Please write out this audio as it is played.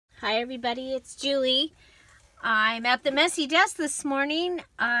Hi everybody, it's Julie. I'm at the messy desk this morning.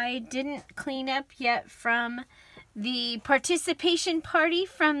 I didn't clean up yet from the participation party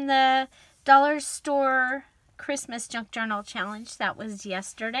from the Dollar Store Christmas Junk Journal Challenge. That was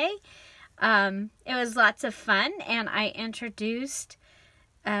yesterday. It was lots of fun, and I introduced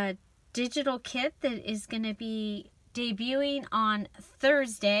a digital kit that is going to be debuting on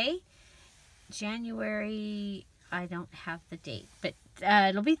Thursday, January, I don't have the date, but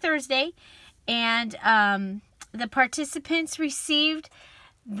it'll be Thursday, and the participants received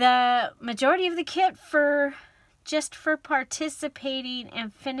the majority of the kit for participating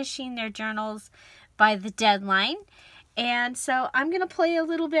and finishing their journals by the deadline. And so I'm going to play a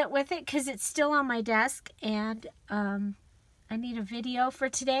little bit with it because it's still on my desk, and I need a video for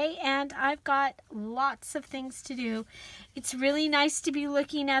today, and I've got lots of things to do. It's really nice to be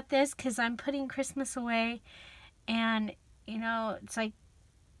looking at this because I'm putting Christmas away, and you know, it's like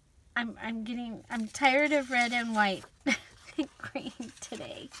I'm tired of red and white and green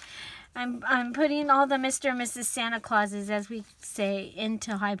today. I'm putting all the Mr. and Mrs. Santa Clauses, as we say,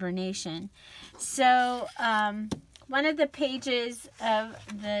 into hibernation. So one of the pages of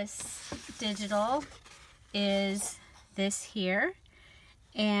this digital is this here,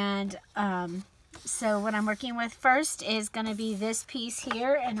 and so what I'm working with first is going to be this piece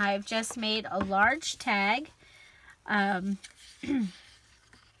here, and I've just made a large tag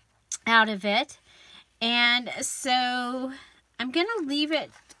out of it, and so I'm going to leave it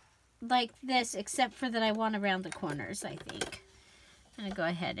like this, except for that I want to round the corners. I think I'm going to go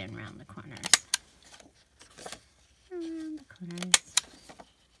ahead and round the corners. Round the corners.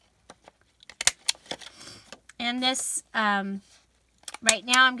 And this, right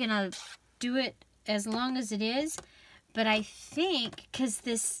now I'm going to do it as long as it is, but I think, because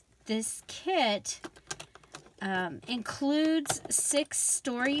this kit includes 6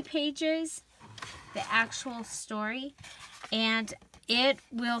 story pages, the actual story, and it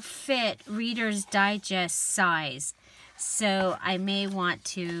will fit Reader's Digest size. So I may want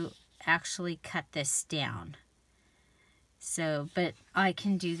to actually cut this down. So, but I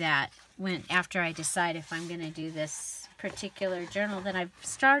can do that after I decide if I'm going to do this particular journal that I've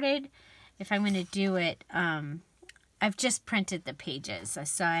started. If I'm going to do it, I've just printed the pages,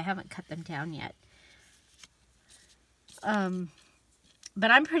 so I haven't cut them down yet.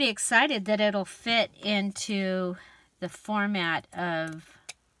 But I'm pretty excited that it'll fit into the format of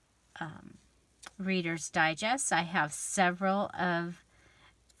Reader's Digest. I have several of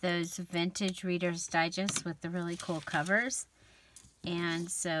those vintage Reader's Digests with the really cool covers. And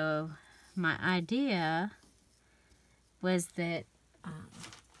so my idea was that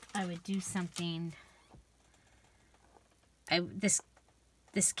I would do something. This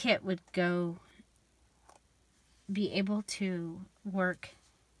kit would be able to work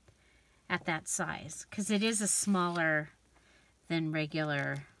at that size, because it is a smaller than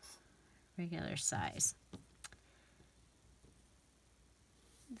regular size.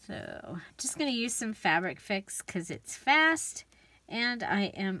 So I'm just going to use some Fabric Fix because it's fast, and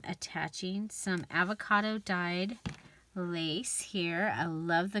I am attaching some avocado dyed lace here. I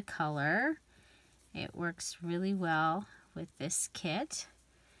love the color. It works really well with this kit.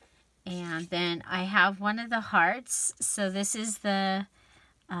 And then I have one of the hearts. So this is the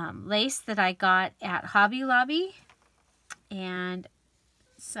lace that I got at Hobby Lobby, and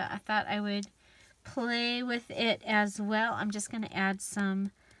so I thought I would play with it as well. I'm just going to add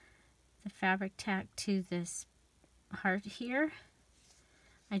the fabric tack to this heart here.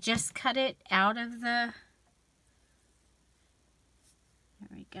 I just cut it out of there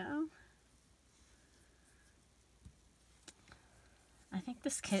we go. I think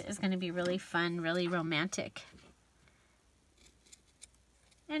this kit is going to be really fun, really romantic.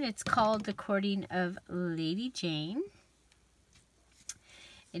 And it's called The Courting of Lady Jane.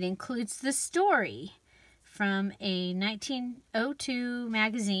 It includes the story from a 1902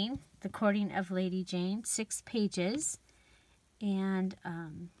 magazine, The Courting of Lady Jane, 6 pages. And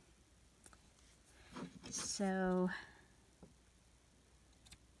so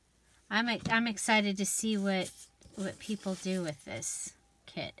I'm excited to see what people do with this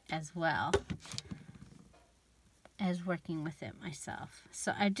kit, as well as working with it myself.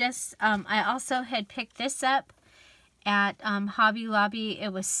 So I also had picked this up at Hobby Lobby.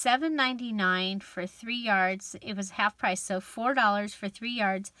 It was $7.99 for 3 yards. It was half price, so $4 for 3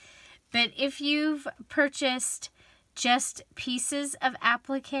 yards. But if you've purchased just pieces of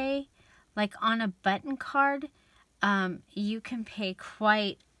applique, like on a button card, you can pay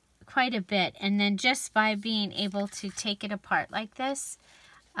quite a bit. And then just by being able to take it apart like this,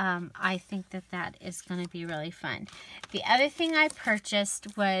 I think that that is going to be really fun. The other thing I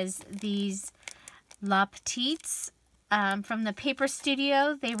purchased was these La Petites from the Paper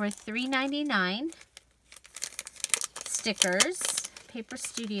Studio. They were $3.99 stickers, Paper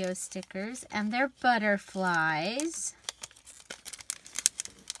Studio stickers, and they're butterflies.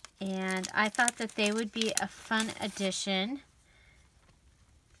 And I thought that they would be a fun addition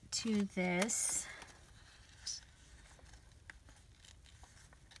to this.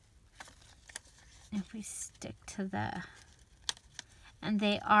 If we stick to the, and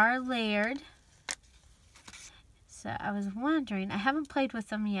they are layered. So I was wondering, I haven't played with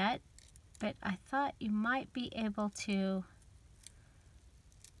them yet, but I thought you might be able to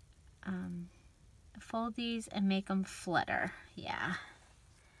fold these and make them flutter. Yeah,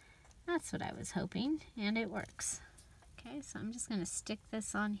 that's what I was hoping, and it works. Okay, so I'm just going to stick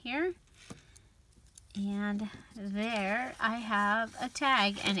this on here. And there I have a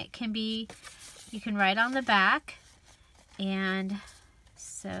tag, and it can be, you can write on the back. And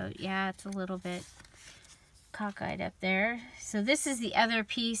so, yeah, it's a little bit cockeyed up there. So this is the other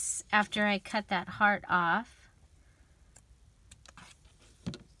piece after I cut that heart off.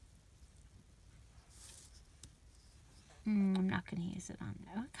 I'm not going to use it on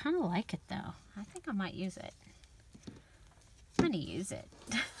there. I kind of like it, though. I think I might use it. I'm going to use it.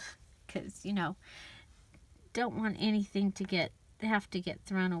 Because, you know, don't want anything to have to get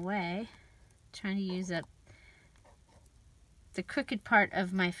thrown away. Trying to use up the crooked part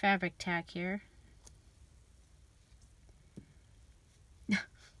of my fabric tack here. I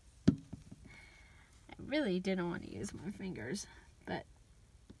really didn't want to use my fingers, but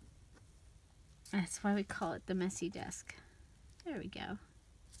that's why we call it the messy desk. There we go.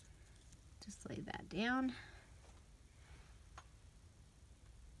 Just lay that down.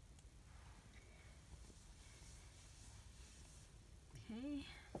 Okay.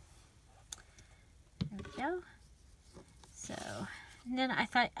 There we go. So, and then I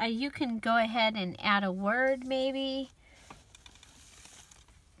thought you can go ahead and add a word maybe.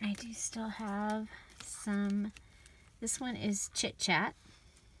 I do still have some, this one is Chit Chat.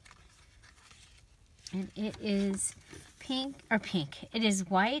 And it is pink, it is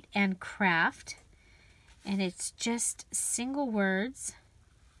white and craft. And it's just single words.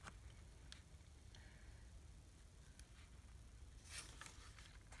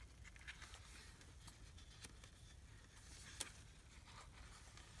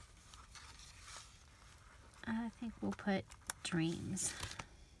 I think we'll put dreams.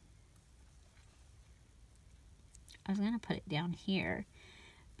 I was going to put it down here,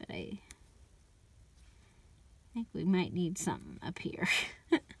 but I think we might need something up here.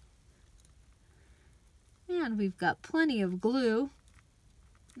 And we've got plenty of glue.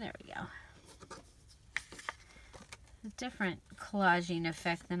 There we go. A different collaging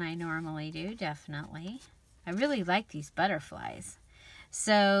effect than I normally do, definitely. I really like these butterflies.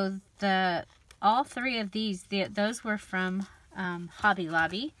 So all three of these, those were from Hobby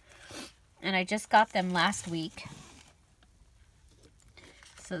Lobby, and I just got them last week.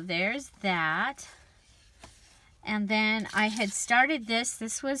 So there's that. And then I had started this.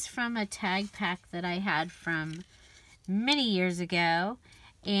 This was from a tag pack that I had from many years ago.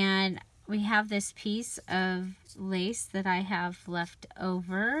 And we have this piece of lace that I have left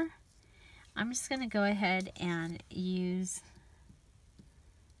over. I'm just going to go ahead and use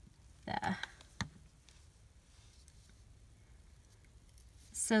the...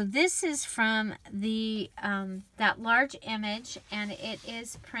 So this is from the that large image, and it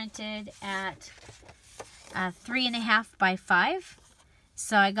is printed at 3.5 by 5.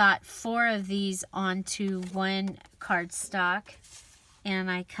 So I got 4 of these onto one cardstock,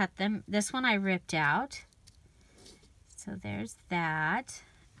 and I cut them. This one I ripped out. So there's that,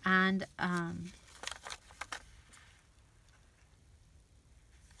 and I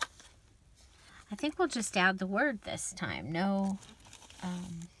think we'll just add the word this time. No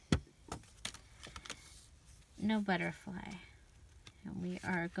butterfly. And we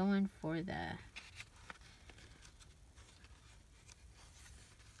are going for the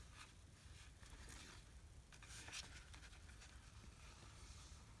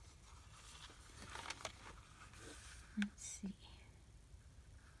let's see.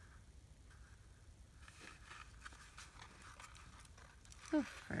 Go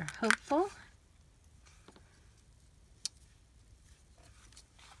for hopeful.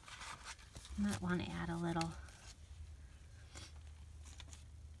 Might want to add a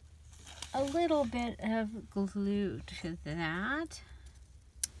little bit of glue to that.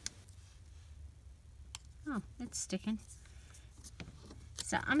 Oh, it's sticking.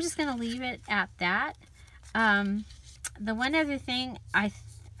 So I'm just going to leave it at that. The one other thing, I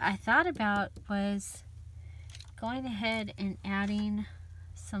I thought about was going ahead and adding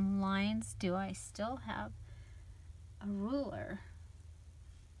some lines. Do I still have a ruler?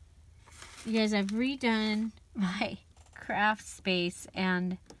 Because I've redone my craft space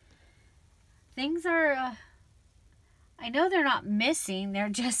and things are, I know they're not missing, they're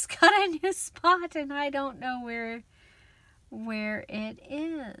just got a new spot and I don't know where it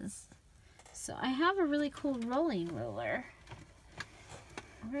is. So I have a really cool rolling ruler.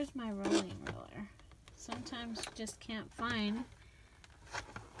 Where's my rolling ruler? Sometimes you just can't find.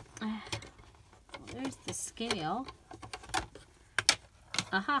 Well, there's the scale.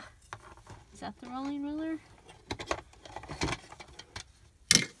 Aha! Is that the rolling ruler?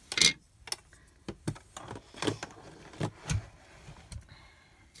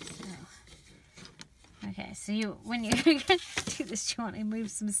 Okay, so when you're going to do this, you want to move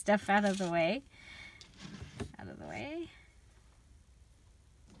some stuff out of the way. Out of the way.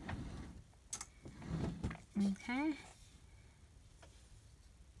 Okay.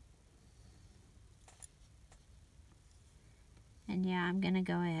 And yeah, I'm going to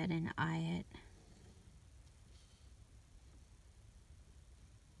go ahead and eye it.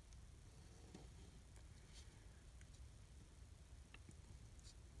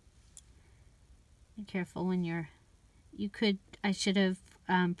 Be careful when I should have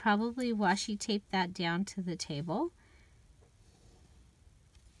probably washi taped that down to the table.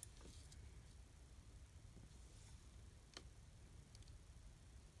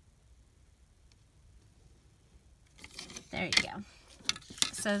 There you go.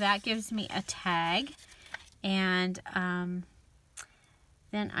 So that gives me a tag. And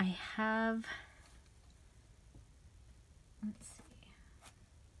then I have, let's see.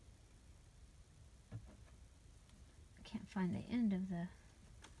 I can't find the end of the,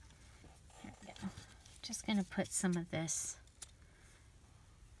 there we go. Just going to put some of this.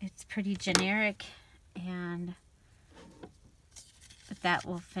 It's pretty generic, but that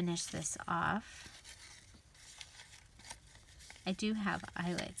will finish this off. I do have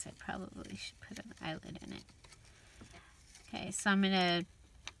eyelets. I probably should put an eyelet in it. Okay, so I'm going to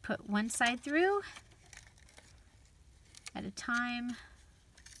put one side through at a time.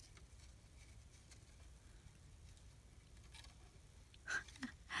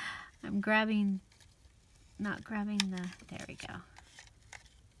 I'm not grabbing there we go.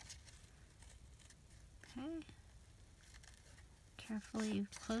 Okay. Carefully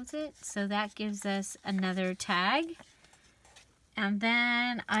close it. So that gives us another tag. And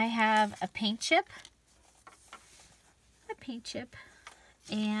then I have a paint chip.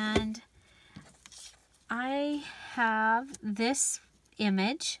 And I have this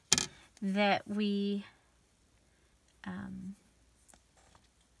image that we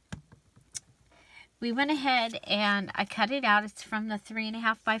went ahead and I cut it out. It's from the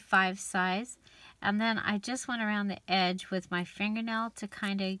 3.5 by 5 size. And then I just went around the edge with my fingernail to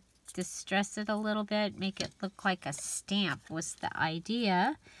kind of distress it a little bit, make it look like a stamp was the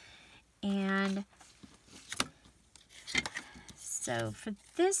idea. And so for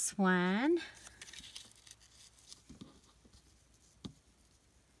this one,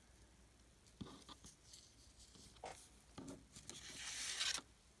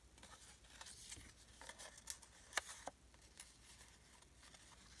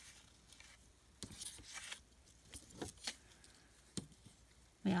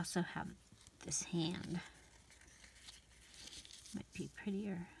 we also have this hand. Might be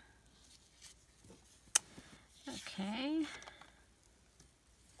prettier. Okay.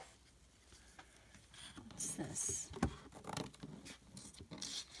 What's this?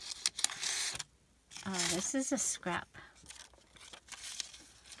 Oh, this is a scrap.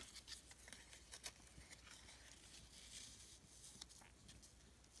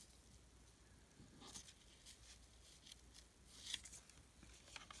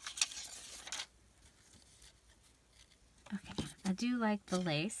 I do like the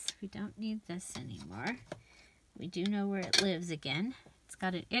lace. We don't need this anymore. We do know where it lives again.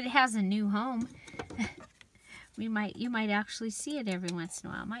 It has a new home. You might actually see it every once in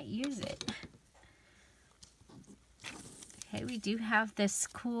a while. I might use it. Okay, we do have this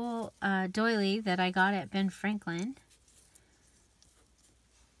cool doily that I got at Ben Franklin.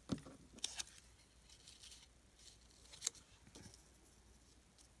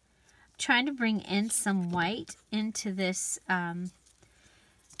 Trying to bring in some white into this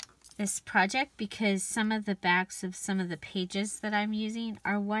this project because some of the backs of some of the pages that I'm using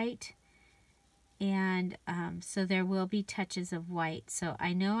are white, and so there will be touches of white. So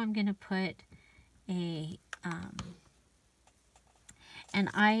I know I'm going to put a and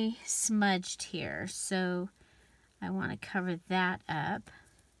I smudged here, so I want to cover that up.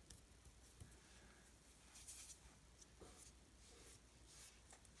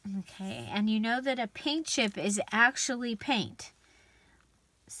 Okay, and you know that a paint chip is actually paint.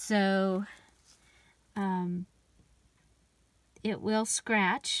 So it will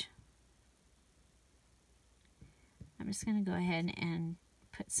scratch. I'm just going to go ahead and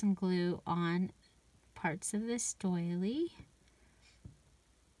put some glue on parts of this doily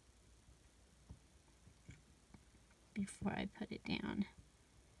before I put it down.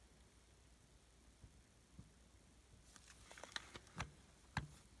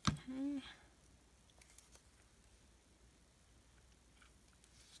 Okay.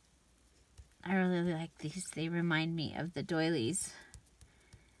 I really like these. They remind me of the doilies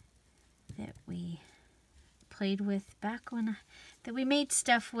that we played with back when that we made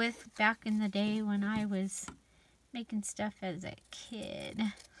stuff with back in the day when I was making stuff as a kid.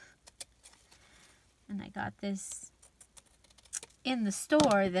 And I got this in the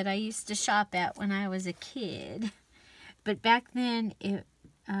store that I used to shop at when I was a kid. But back then, it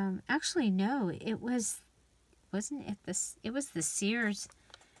actually no, it wasn't it this? It was the Sears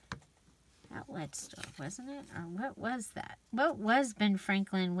outlet store, wasn't it? Or what was that? What was Ben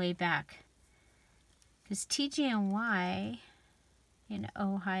Franklin way back? Because TG&Y in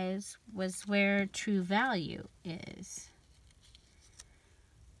Ohio was where True Value is.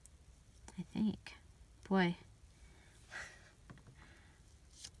 I think. Boy.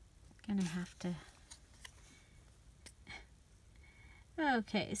 Gonna have to.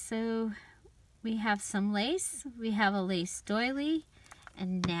 Okay, so we have some lace. We have a lace doily.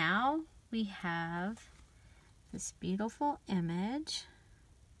 And now we have this beautiful image.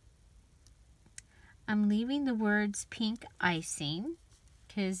 I'm leaving the words pink icing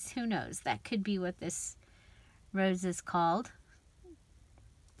because who knows, that could be what this rose is called.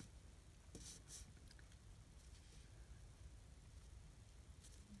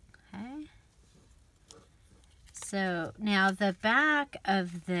 Okay. So now the back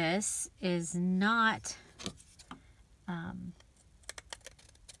of this is not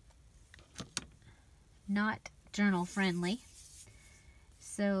journal friendly.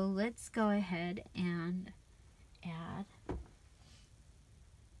 So let's go ahead and add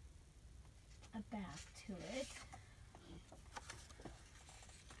a back to it.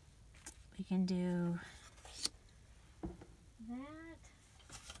 We can do that.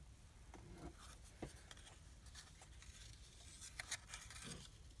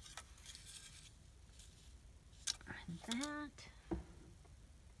 And that.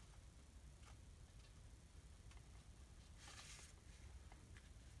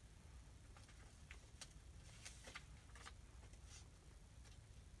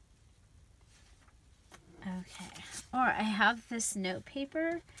 Okay, or I have this note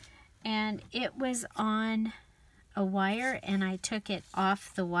paper and it was on a wire and I took it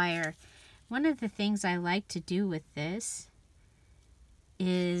off the wire. One of the things I like to do with this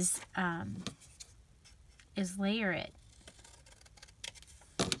is layer it.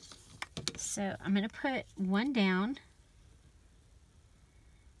 So I'm going to put one down.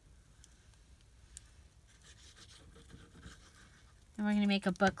 And we're going to make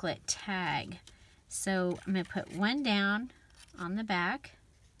a booklet tag. So I'm going to put one down on the back.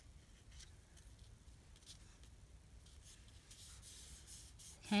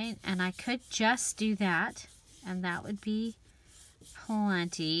 Okay, and I could just do that, and that would be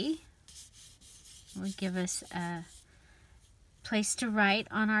plenty. It would give us a place to write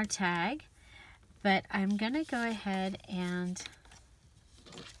on our tag. But I'm going to go ahead and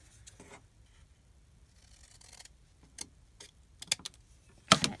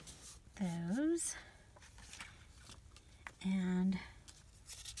cut those. And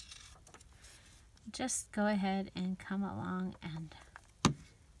just go ahead and come along and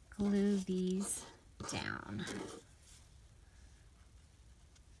glue these down.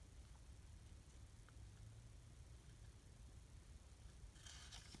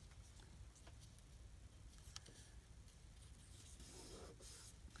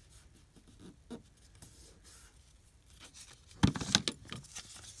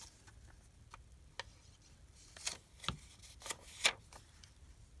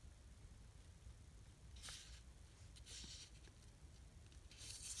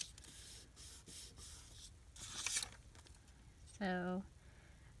 So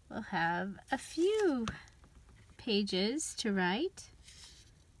we'll have a few pages to write.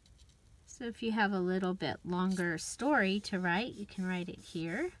 So if you have a little bit longer story to write, you can write it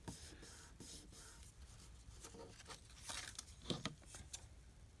here.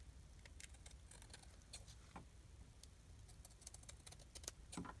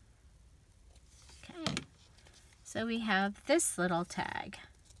 Okay, so we have this little tag.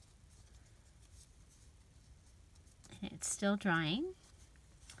 It's still drying.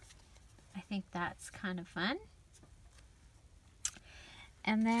 think that's kind of fun.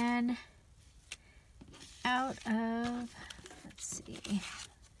 And then out of, let's see.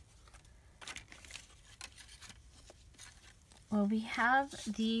 Well, we have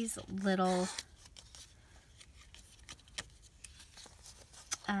these little,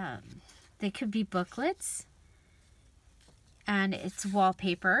 they could be booklets, and it's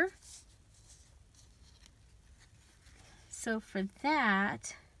wallpaper. So for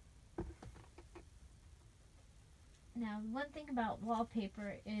that, now one thing about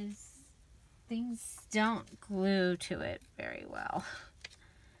wallpaper is things don't glue to it very well.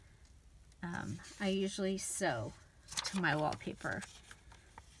 I usually sew to my wallpaper,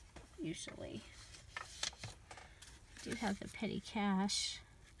 usually. I do have the petty cash.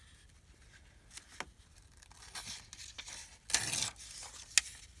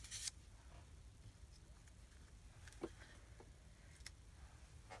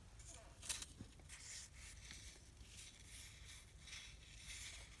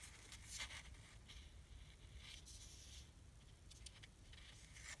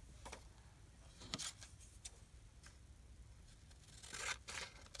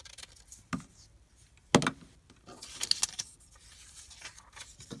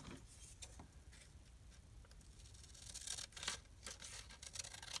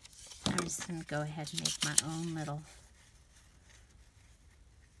 I'm just going to go ahead and make my own little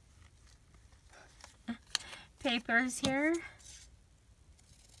papers here.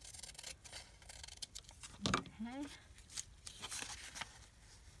 Okay.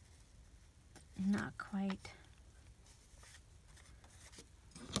 Not quite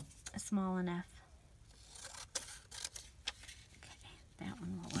small enough. Okay, that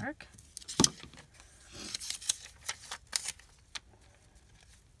one will work.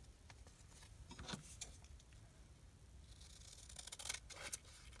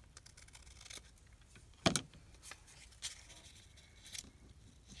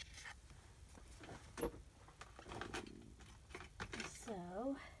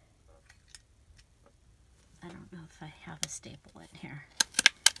 So, I don't know if I have a staple in here.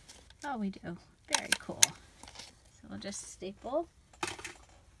 Oh, we do. Very cool. So we'll just staple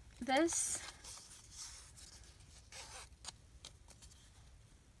this.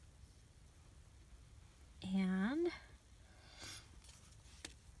 And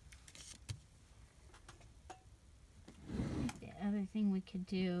the other thing we could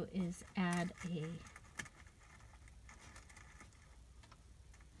do is add a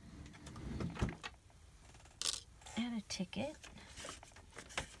ticket.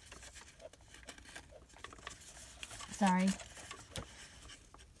 Sorry.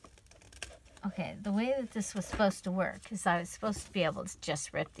 Okay, the way that this was supposed to work is I was supposed to be able to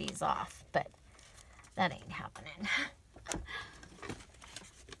just rip these off, but that ain't happening.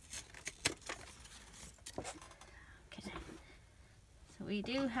 Okay, so we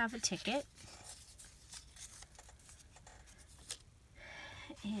do have a ticket.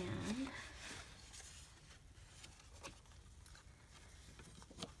 And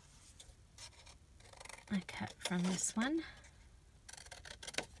I cut from this one.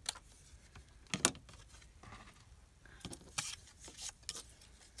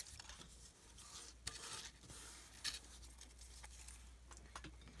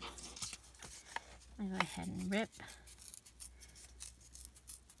 I go ahead and rip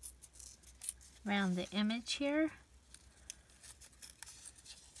around the image here.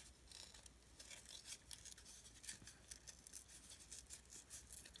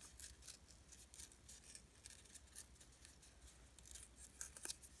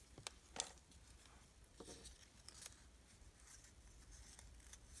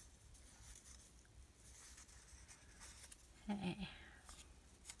 Okay,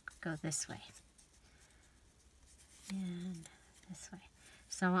 go this way and this way.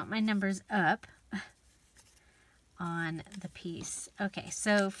 So I want my numbers up on the piece. Okay,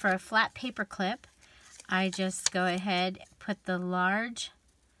 so for a flat paper clip, I just go ahead, put the large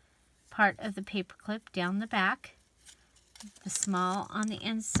part of the paper clip down the back. The small on the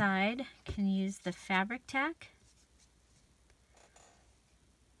inside, can use the fabric tack.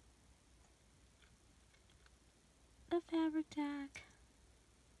 The fabric tack.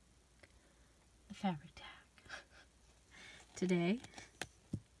 The fabric tack. Today.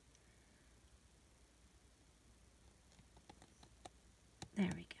 There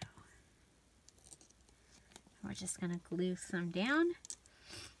we go. We're just going to glue some down.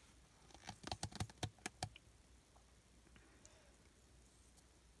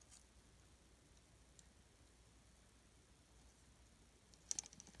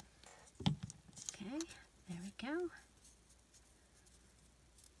 Okay, there we go.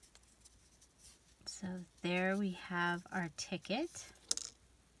 So there we have our ticket,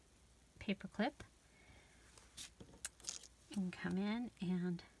 paper clip. You can come in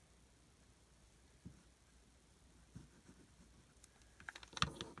and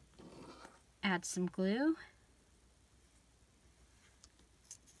add some glue.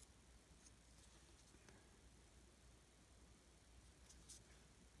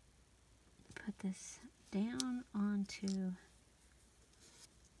 Put this down onto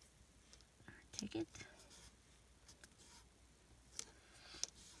our ticket.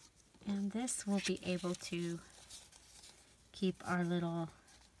 And this will be able to keep our little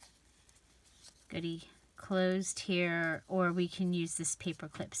goodie closed here, or we can use this paper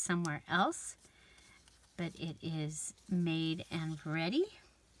clip somewhere else. But it is made and ready.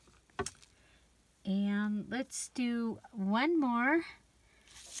 And let's do one more.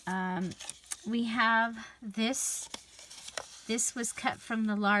 We have this. This was cut from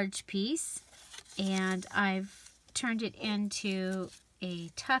the large piece, and I've turned it into a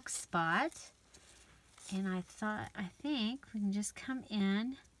tuck spot. And I think we can just come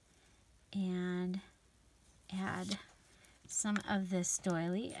in and add some of this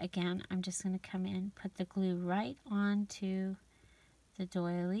doily. Again, I'm just going to come in, put the glue right onto the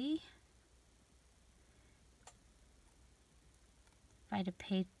doily. If I'd have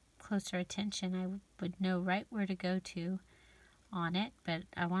paid closer attention, I would know right where to go to on it, but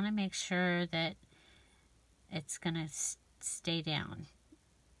I want to make sure that it's going to stay down.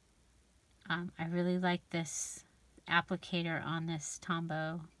 I really like this applicator on this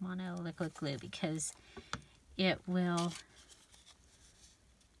Tombow Mono Liquid Glue because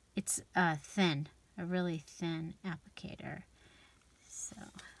it's thin, a really thin applicator. So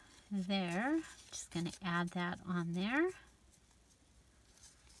there, just going to add that on there.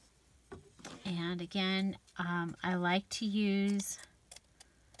 And again, I like to use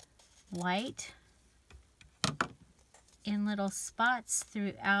white in little spots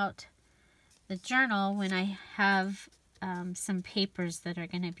throughout the journal when I have some papers that are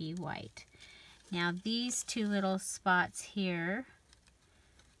going to be white. Now these two little spots here,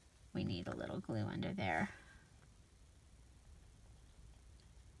 we need a little glue under there.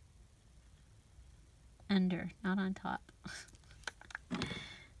 Under, not on top.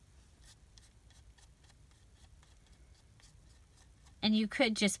 And you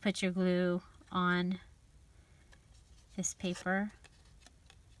could just put your glue on this paper.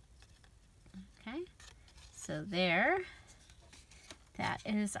 Okay, so there, that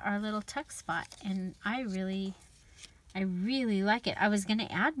is our little tuck spot, and I really like it. I was going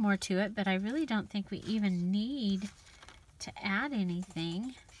to add more to it, but I really don't think we even need to add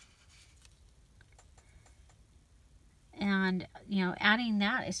anything. And, you know, adding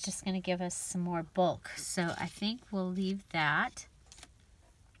that is just going to give us some more bulk. So I think we'll leave that.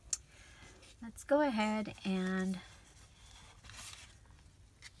 Let's go ahead and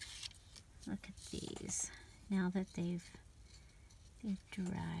look at these now that they've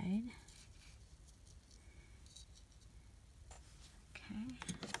dried. Okay,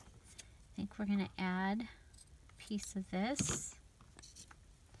 I think we're going to add a piece of this.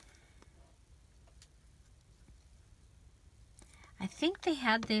 I think they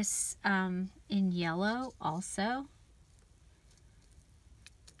had this in yellow also.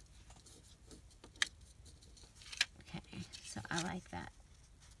 Okay, so I like that.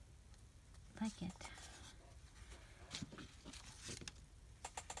 Like it.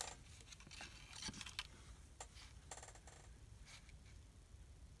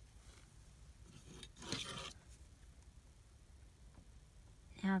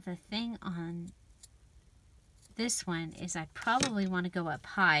 Now the thing on this one is I probably want to go up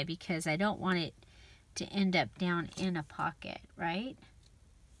high because I don't want it to end up down in a pocket, right?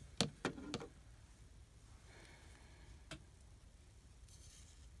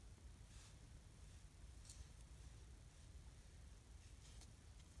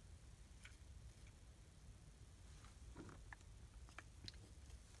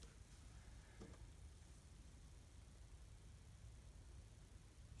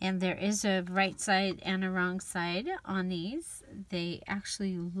 And there is a right side and a wrong side on these. They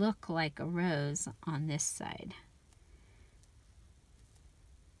actually look like a rose on this side.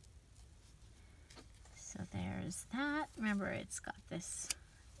 So there's that. Remember, it's got this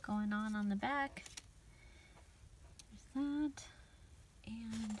going on the back. There's that.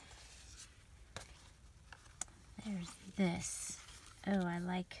 And there's this. Oh,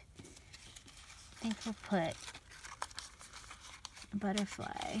 I think we'll put a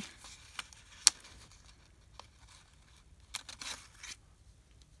butterfly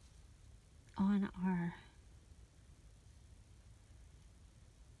on our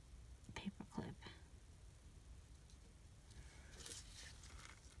paper clip.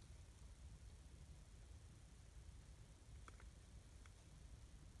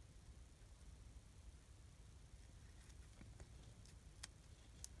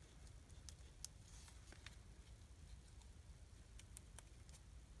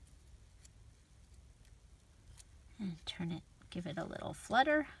 And turn it, give it a little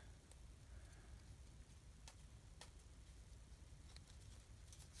flutter.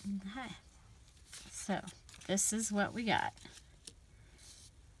 Okay. So this is what we got.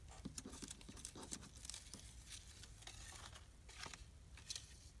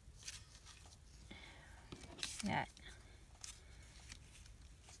 Got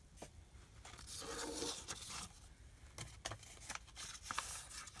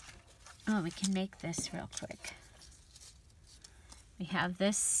oh, we can make this real quick. We have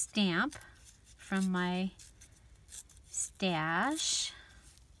this stamp from my stash.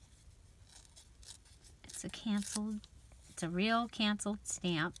 It's a real canceled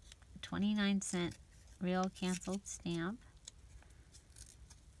stamp, 29-cent real canceled stamp.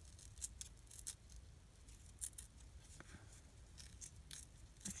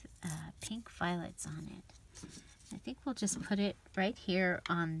 With pink violets on it. I think we'll just put it right here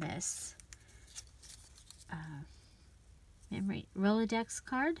on this memory Rolodex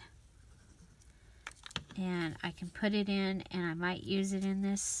card. And I can put it in, and I might use it in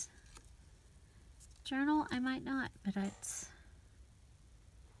this journal. I might not, but it's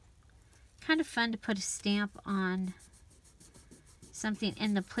kind of fun to put a stamp on something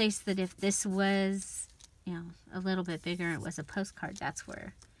in the place that if this was, you know, a little bit bigger, it was a postcard, that's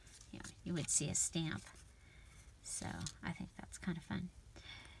where, you know, you would see a stamp. So I think that's kind of fun.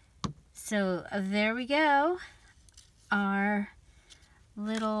 So there we go. Our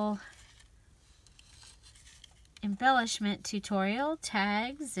little embellishment tutorial,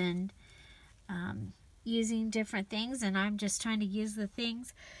 tags and using different things, and I'm just trying to use the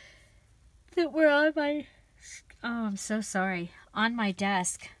things that were on my, oh, I'm so sorry, on my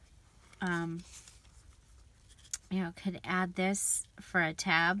desk. You know, could add this for a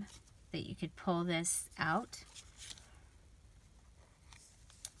tab that you could pull this out,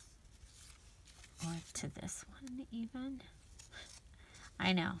 or to this one even.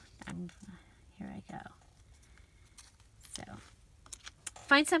 I know, here I go. So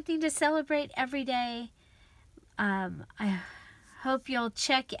find something to celebrate every day. I hope you'll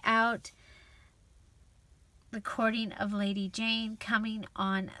check out the Courting of Lady Jane coming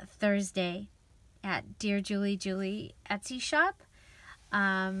on Thursday at Dear Julie Julie Etsy shop.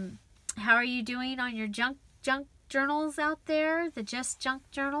 How are you doing on your junk journals out there? The Just Junk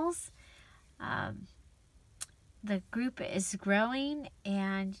journals. The group is growing,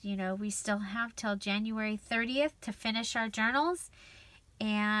 and you know, we still have till January 30th to finish our journals,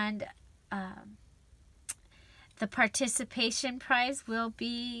 and the participation prize will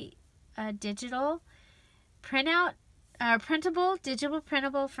be a digital printout, digital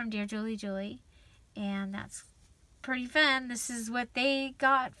printable from Dear Julie Julie, and that's pretty fun. This is what they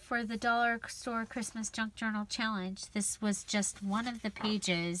got for the Dollar Store Christmas Junk Journal Challenge. This was just one of the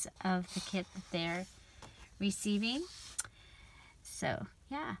pages of the kit that they're receiving. So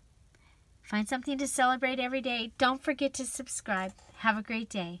yeah, find something to celebrate every day. Don't forget to subscribe. Have a great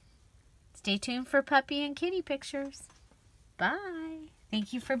day. Stay tuned for puppy and kitty pictures. Bye.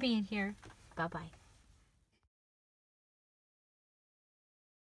 Thank you for being here. Bye-bye.